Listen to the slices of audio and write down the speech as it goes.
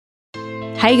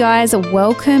Hey guys,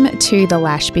 welcome to the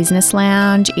Lash Business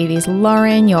Lounge. It is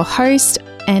Lauren, your host,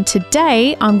 and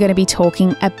today I'm going to be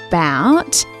talking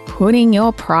about putting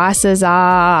your prices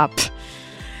up.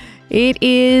 It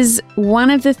is one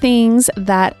of the things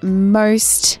that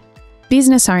most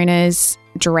business owners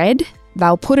dread.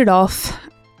 They'll put it off.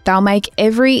 They'll make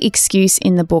every excuse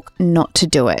in the book not to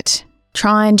do it.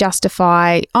 Try and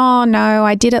justify, oh no,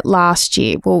 I did it last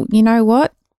year. Well, you know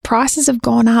what? Prices have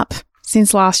gone up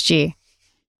since last year.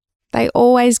 They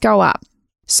always go up.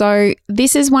 So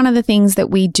this is one of the things that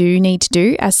we do need to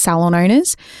do as salon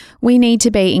owners. We need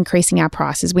to be increasing our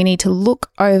prices. We need to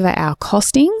look over our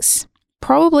costings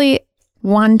probably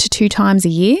 1 to 2 times a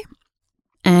year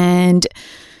and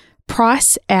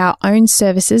price our own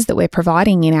services that we're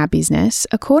providing in our business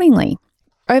accordingly.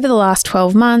 Over the last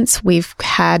 12 months, we've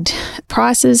had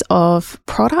prices of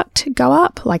product go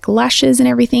up, like lashes and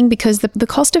everything, because the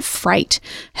cost of freight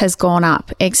has gone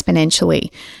up exponentially.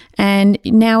 And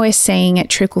now we're seeing it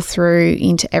trickle through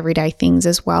into everyday things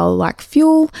as well, like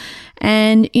fuel.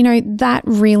 And, that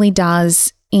really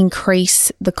does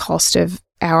increase the cost of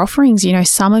our offerings.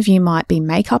 Some of you might be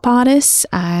makeup artists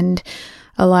and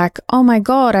are like, oh my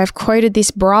God, I've quoted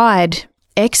this bride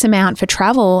X amount for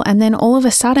travel. And then all of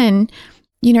a sudden,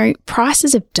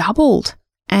 prices have doubled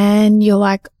and you're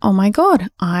like, oh my God,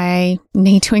 I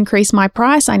need to increase my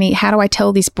price. How do I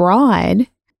tell this bride?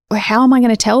 Or how am I going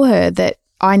to tell her that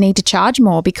I need to charge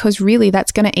more? Because really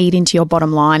that's going to eat into your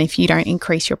bottom line if you don't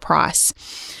increase your price.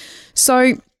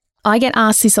 So I get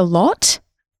asked this a lot.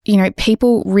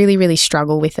 People really, really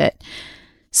struggle with it.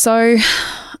 So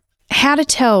how to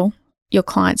tell your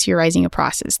clients you're raising your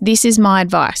prices? This is my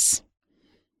advice.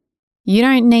 You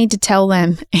don't need to tell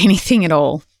them anything at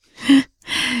all.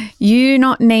 You do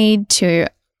not need to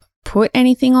put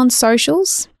anything on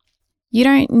socials. You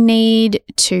don't need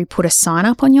to put a sign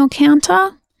up on your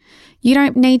counter. You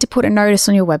don't need to put a notice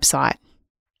on your website.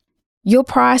 Your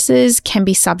prices can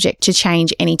be subject to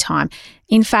change anytime.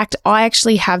 In fact, I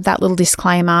actually have that little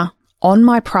disclaimer on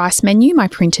my price menu, my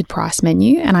printed price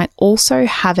menu, and I also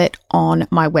have it on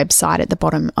my website at the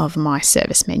bottom of my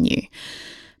service menu.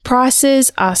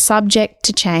 Prices are subject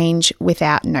to change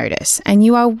without notice, and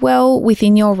you are well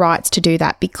within your rights to do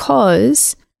that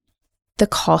because the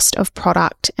cost of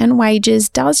product and wages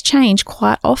does change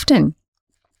quite often.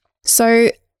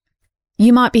 So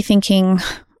you might be thinking,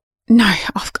 no,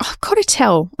 I've got to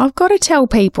tell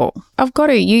people. I've got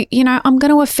to, I'm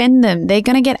going to offend them. They're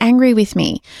going to get angry with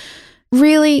me.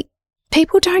 Really,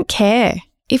 people don't care.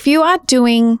 If you are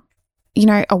doing, a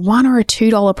 $1 or a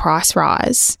 $2 price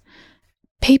rise,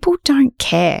 people don't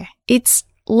care. It's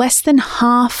less than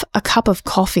half a cup of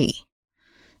coffee.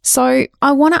 So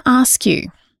I want to ask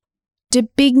you, do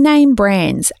big name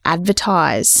brands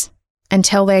advertise and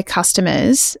tell their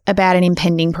customers about an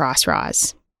impending price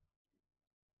rise?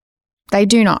 They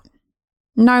do not.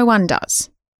 No one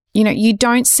does. You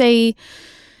don't see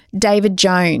David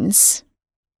Jones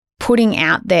putting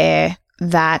out there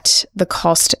that the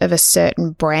cost of a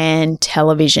certain brand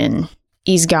television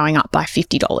is going up by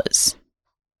 $50.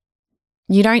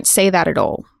 You don't see that at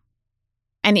all.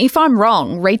 And if I'm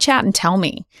wrong, reach out and tell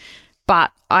me.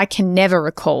 But I can never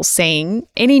recall seeing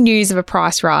any news of a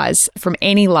price rise from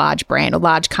any large brand or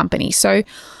large company. So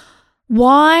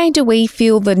why do we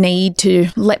feel the need to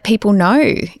let people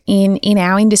know in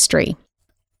our industry?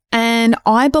 And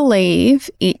I believe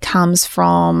it comes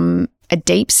from a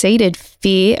deep-seated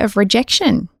fear of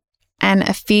rejection and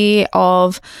a fear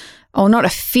of, or not a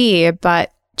fear,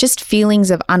 but just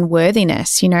feelings of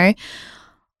unworthiness,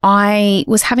 I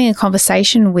was having a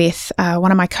conversation with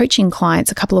one of my coaching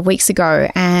clients a couple of weeks ago,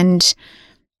 and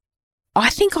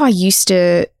I think I used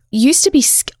to be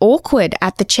awkward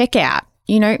at the checkout.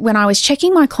 When I was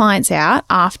checking my clients out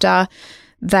after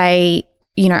they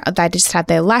just had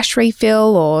their lash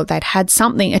refill or they'd had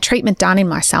a treatment done in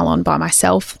my salon by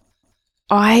myself,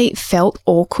 I felt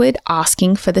awkward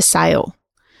asking for the sale.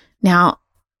 Now,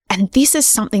 and this is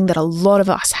something that a lot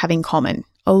of us have in common.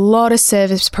 A lot of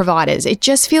service providers, it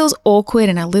just feels awkward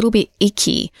and a little bit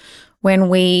icky when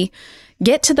we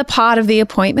get to the part of the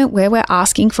appointment where we're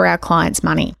asking for our clients'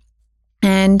 money.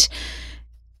 And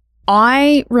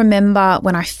I remember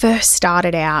when I first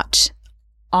started out,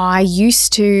 I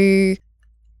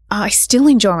still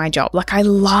enjoy my job. Like I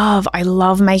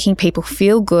love making people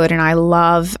feel good, and I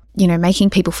love, making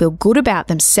people feel good about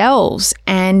themselves.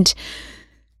 And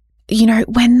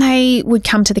when they would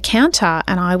come to the counter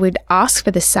and I would ask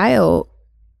for the sale,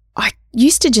 I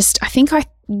used to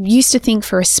think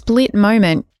for a split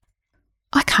moment,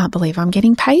 I can't believe I'm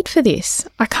getting paid for this.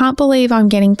 I can't believe I'm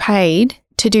getting paid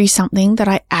to do something that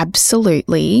I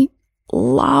absolutely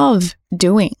love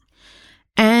doing.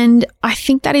 And I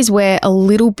think that is where a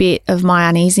little bit of my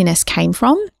uneasiness came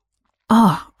from.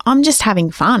 Oh, I'm just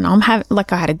having fun. I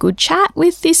had a good chat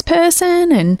with this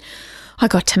person and I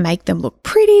got to make them look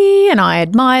pretty and I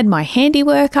admired my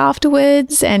handiwork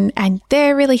afterwards and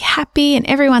they're really happy and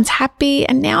everyone's happy.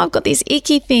 And now I've got this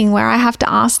icky thing where I have to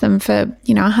ask them for,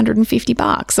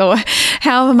 $150 or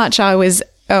however much I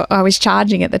was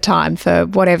charging at the time for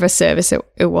whatever service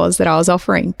it was that I was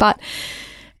offering. But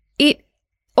it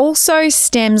also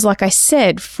stems, like I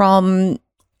said, from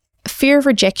fear of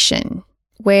rejection.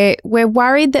 We're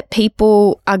worried that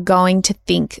people are going to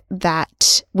think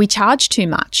that we charge too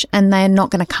much and they're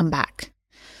not going to come back.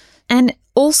 And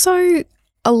also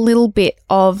a little bit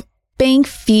of being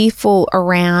fearful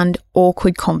around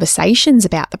awkward conversations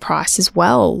about the price as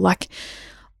well. Like,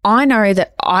 I know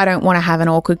that I don't want to have an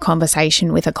awkward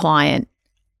conversation with a client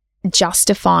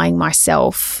justifying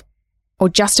myself or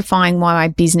justifying why my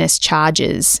business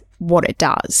charges what it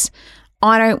does.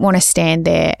 I don't want to stand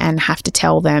there and have to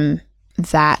tell them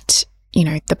that,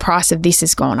 the price of this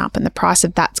has gone up and the price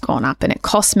of that's gone up and it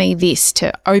costs me this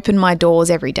to open my doors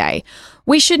every day.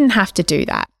 We shouldn't have to do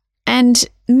that. And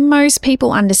most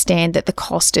people understand that the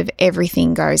cost of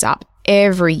everything goes up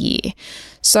every year.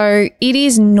 So it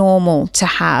is normal to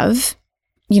have,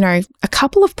 a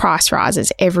couple of price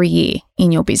rises every year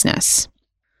in your business.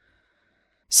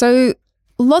 So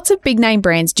lots of big name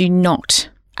brands do not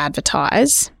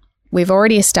advertise. We've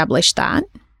already established that.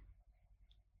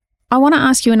 I want to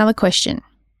ask you another question.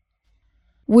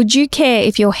 Would you care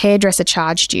if your hairdresser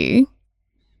charged you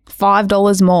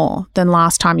 $5 more than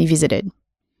last time you visited?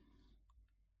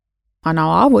 I know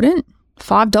I wouldn't.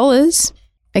 $5.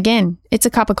 Again, it's a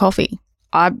cup of coffee.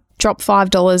 I drop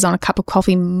 $5 on a cup of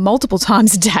coffee multiple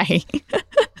times a day.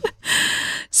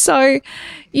 So,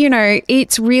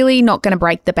 it's really not going to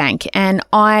break the bank. And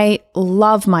I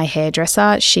love my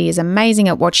hairdresser. She is amazing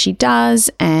at what she does.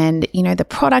 And, the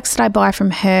products that I buy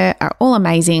from her are all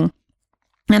amazing.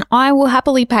 And I will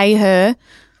happily pay her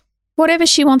whatever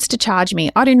she wants to charge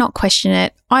me. I do not question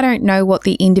it. I don't know what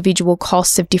the individual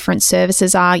costs of different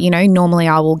services are. Normally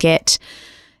I will get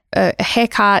a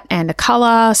haircut and a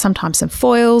colour, sometimes some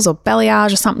foils or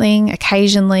balayage or something.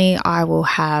 Occasionally I will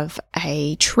have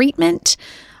a treatment.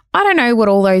 I don't know what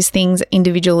all those things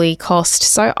individually cost,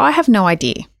 so I have no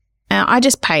idea. I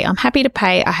just pay. I'm happy to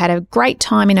pay. I had a great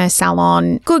time in her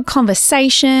salon, good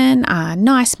conversation,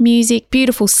 nice music,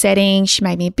 beautiful setting. She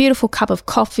made me a beautiful cup of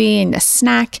coffee and a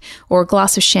snack or a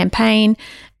glass of champagne.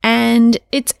 And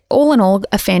it's all in all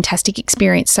a fantastic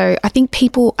experience. So I think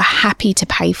people are happy to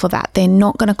pay for that. They're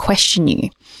not going to question you.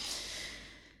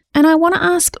 And I want to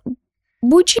ask,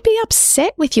 would you be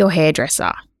upset with your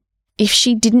hairdresser if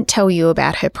she didn't tell you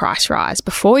about her price rise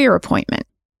before your appointment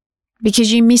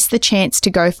because you missed the chance to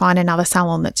go find another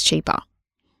salon that's cheaper?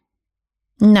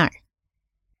 No.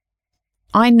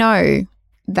 I know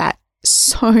that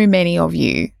so many of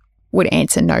you would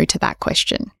answer no to that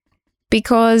question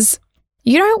because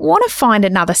you don't want to find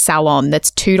another salon that's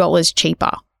 $2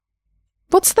 cheaper.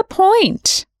 What's the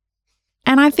point?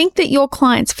 And I think that your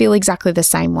clients feel exactly the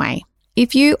same way.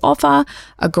 If you offer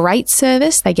a great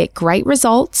service, they get great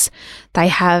results, they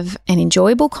have an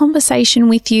enjoyable conversation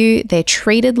with you, they're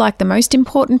treated like the most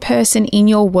important person in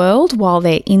your world while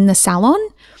they're in the salon,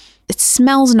 it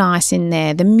smells nice in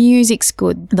there, the music's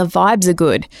good, the vibes are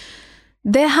good,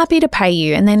 they're happy to pay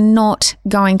you and they're not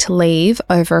going to leave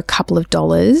over a couple of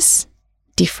dollars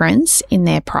difference in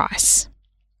their price.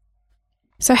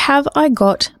 So have I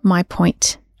got my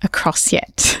point across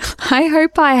yet? I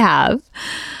hope I have.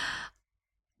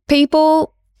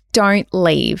 People don't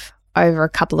leave over a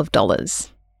couple of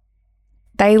dollars.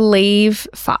 They leave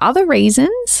for other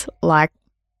reasons, like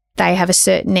they have a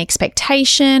certain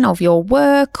expectation of your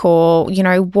work or,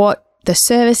 what the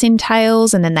service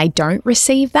entails, and then they don't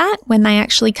receive that when they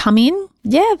actually come in.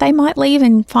 Yeah, they might leave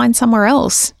and find somewhere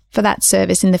else for that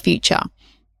service in the future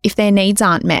if their needs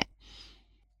aren't met.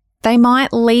 They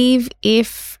might leave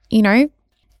if,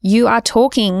 you are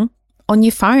talking on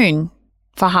your phone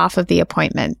for half of the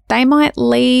appointment. They might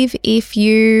leave if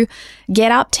you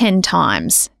get up 10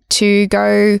 times to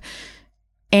go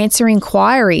answer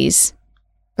inquiries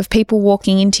of people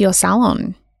walking into your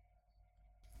salon.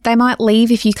 They might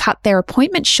leave if you cut their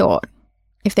appointment short.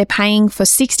 If they're paying for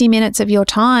 60 minutes of your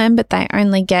time, but they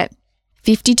only get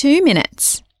 52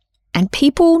 minutes. And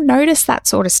people notice that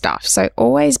sort of stuff. So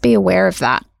always be aware of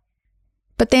that.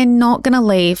 But they're not going to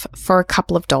leave for a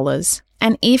couple of dollars.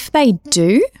 And if they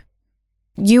do,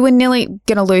 you are nearly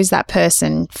going to lose that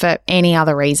person for any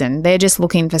other reason. They're just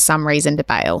looking for some reason to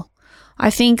bail. I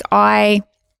think I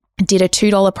did a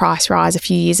 $2 price rise a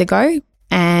few years ago,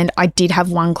 and I did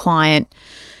have one client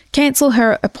cancel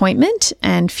her appointment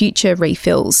and future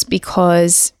refills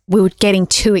because we were getting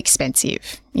too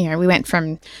expensive. We went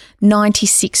from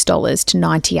 $96 to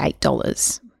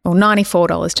 $98 or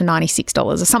 $94 to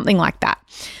 $96 or something like that.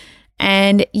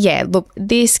 And yeah, look,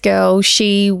 this girl,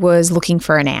 she was looking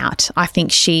for an out. I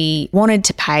think she wanted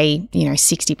to pay,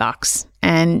 $60.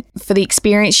 And for the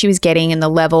experience she was getting and the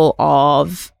level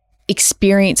of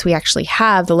experience we actually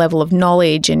have, the level of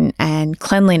knowledge and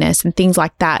cleanliness and things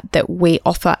like that we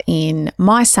offer in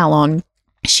my salon,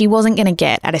 she wasn't going to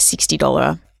get at a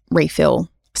 $60 refill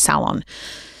salon.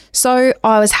 So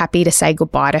I was happy to say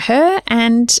goodbye to her.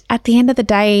 And at the end of the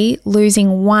day,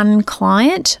 losing one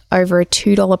client over a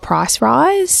 $2 price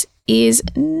rise is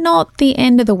not the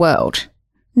end of the world.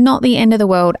 Not the end of the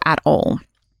world at all.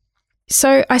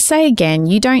 So I say again,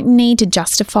 you don't need to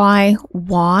justify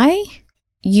why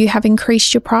you have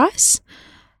increased your price.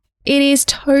 It is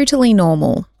totally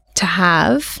normal to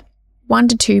have 1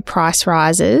 to 2 price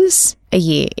rises a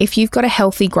year if you've got a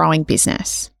healthy growing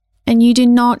business, and you do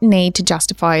not need to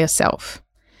justify yourself.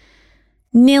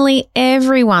 Nearly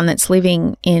everyone that's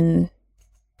living in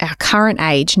our current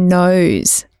age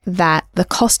knows that the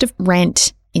cost of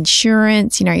rent,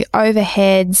 insurance, your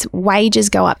overheads, wages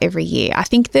go up every year. I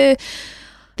think the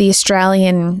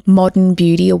Australian Modern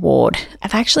Beauty Award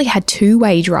have actually had 2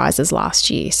 wage rises last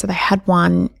year. So they had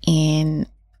one in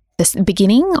the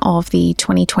beginning of the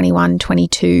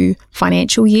 2021-22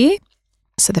 financial year.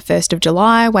 So the 1st of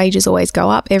July, wages always go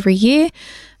up every year.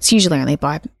 It's usually only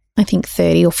by, I think,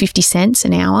 30 or 50 cents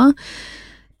an hour.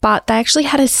 But they actually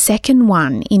had a second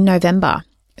one in November.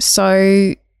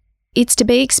 So it's to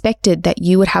be expected that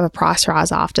you would have a price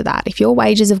rise after that. If your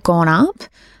wages have gone up,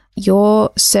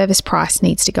 your service price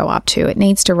needs to go up too. It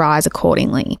needs to rise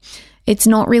accordingly. It's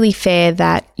not really fair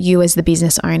that you as the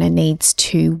business owner needs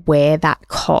to wear that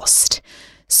cost.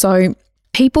 So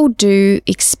people do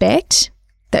expect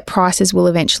that prices will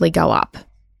eventually go up.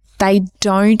 They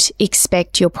don't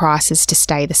expect your prices to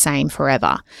stay the same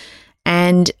forever.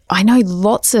 And I know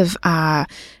lots of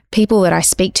people that I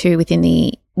speak to within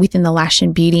the lash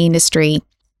and beauty industry.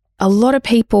 A lot of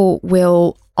people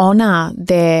will honor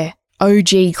their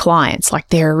OG clients, like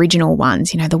their original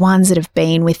ones, the ones that have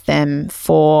been with them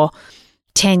for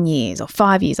 10 years or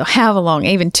 5 years or however long,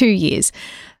 even 2 years.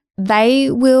 They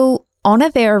will honor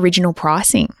their original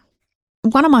pricing.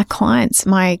 One of my clients,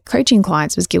 my coaching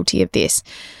clients, was guilty of this.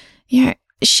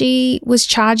 She was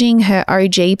charging her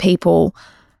OG people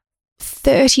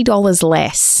 $30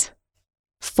 less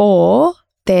for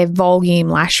their volume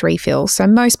lash refill. So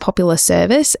most popular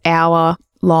service,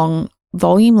 hour-long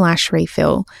volume lash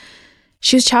refill.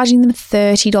 She was charging them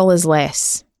 $30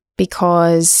 less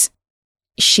because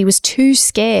she was too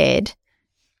scared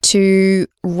to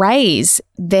raise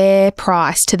their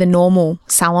price to the normal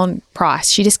salon price.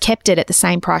 She just kept it at the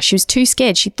same price. She was too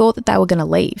scared. She thought that they were going to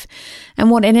leave.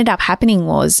 And what ended up happening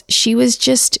was she was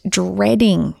just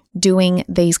dreading doing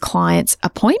these clients'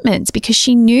 appointments because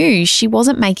she knew she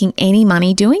wasn't making any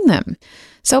money doing them.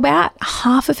 So about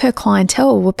half of her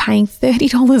clientele were paying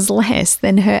 $30 less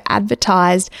than her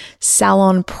advertised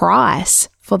salon price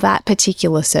for that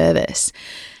particular service.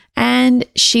 And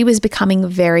she was becoming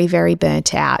very, very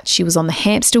burnt out. She was on the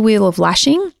hamster wheel of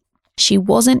lashing. She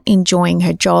wasn't enjoying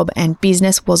her job and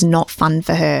business was not fun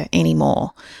for her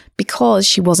anymore because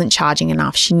she wasn't charging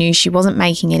enough. She knew she wasn't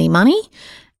making any money.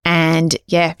 And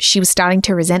yeah, she was starting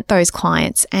to resent those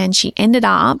clients. And she ended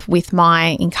up, with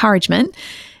my encouragement,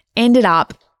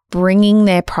 bringing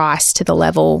their price to the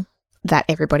level that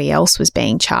everybody else was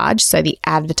being charged, so the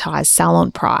advertised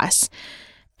salon price.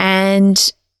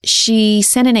 And she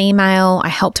sent an email. I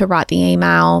helped her write the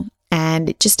email and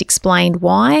it just explained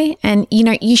why. And,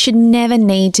 you should never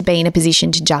need to be in a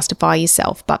position to justify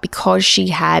yourself. But because she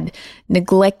had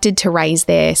neglected to raise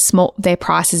their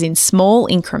prices in small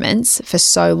increments for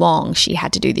so long, she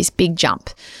had to do this big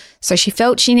jump. So she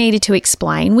felt she needed to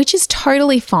explain, which is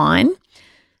totally fine.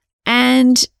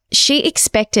 And she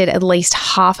expected at least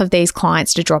half of these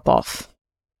clients to drop off.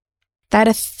 They had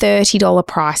a $30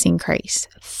 price increase,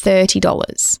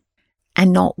 $30,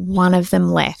 and not one of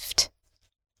them left.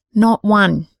 Not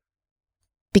one.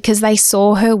 Because they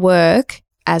saw her work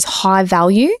as high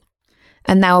value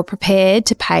and they were prepared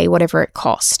to pay whatever it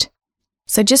cost.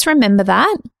 So just remember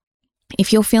that.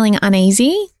 If you're feeling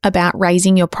uneasy about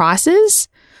raising your prices,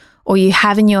 or you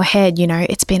have in your head,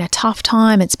 it's been a tough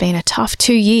time, it's been a tough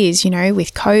 2 years,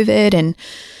 with COVID and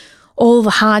all the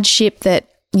hardship that,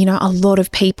 a lot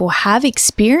of people have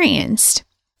experienced,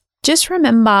 just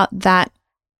remember that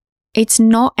it's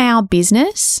not our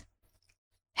business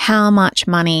how much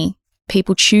money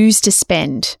people choose to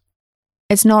spend.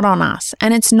 It's not on us.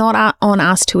 And it's not on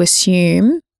us to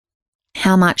assume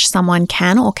how much someone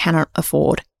can or cannot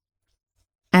afford.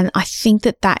 And I think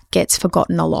that that gets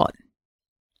forgotten a lot.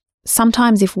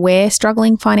 Sometimes if we're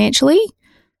struggling financially,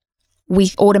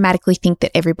 we automatically think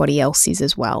that everybody else is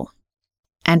as well.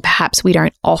 And perhaps we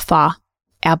don't offer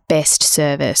our best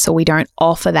service, or we don't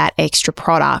offer that extra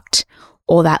product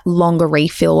or that longer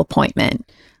refill appointment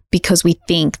because we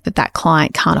think that that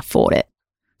client can't afford it.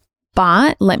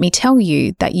 But let me tell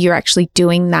you that you're actually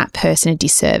doing that person a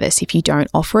disservice if you don't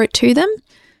offer it to them,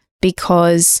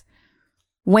 because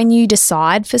when you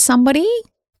decide for somebody,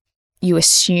 you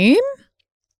assume.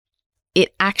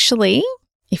 It actually,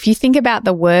 if you think about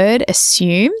the word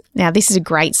assume, now this is a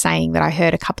great saying that I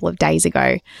heard a couple of days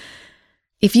ago.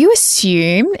 If you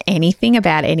assume anything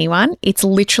about anyone, it's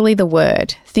literally the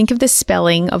word. Think of the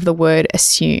spelling of the word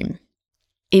assume.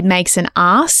 It makes an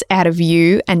ass out of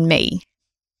you and me.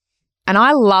 And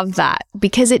I love that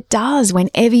because it does.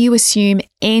 Whenever you assume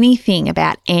anything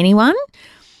about anyone,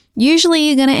 usually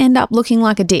you're going to end up looking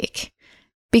like a dick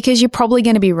because you're probably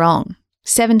going to be wrong.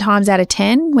 7 times out of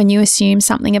 10, when you assume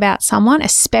something about someone,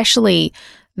 especially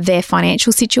their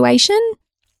financial situation,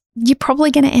 you're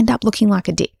probably going to end up looking like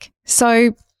a dick.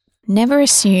 So never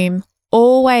assume,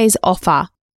 always offer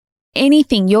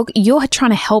anything. You're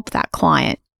trying to help that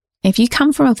client. If you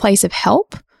come from a place of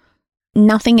help,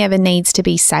 nothing ever needs to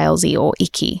be salesy or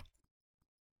icky.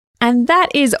 And that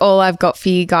is all I've got for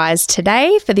you guys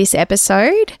today for this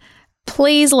episode.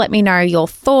 Please let me know your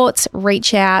thoughts.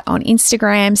 Reach out on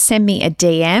Instagram, send me a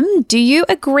DM. Do you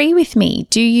agree with me?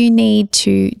 Do you need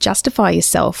to justify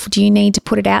yourself? Do you need to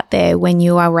put it out there when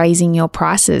you are raising your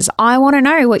prices? I want to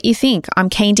know what you think. I'm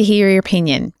keen to hear your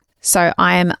opinion. So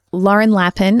I am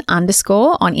LaurenLappin_ on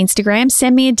Instagram.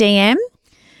 Send me a DM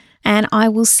and I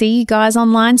will see you guys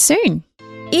online soon.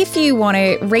 If you want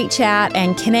to reach out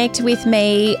and connect with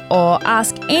me or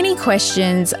ask any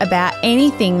questions about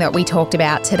anything that we talked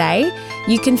about today,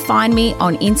 you can find me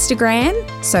on Instagram.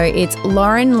 So it's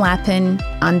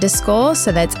LaurenLappin_.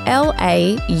 So that's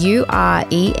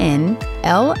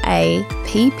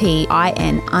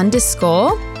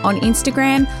LaurenLappin_ on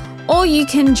Instagram. Or you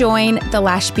can join the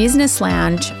Lash Business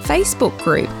Lounge Facebook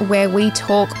group where we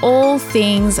talk all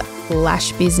things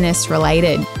lash business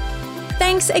related.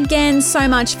 Thanks again so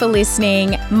much for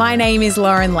listening. My name is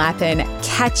Lauren Lappin.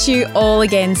 Catch you all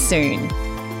again soon.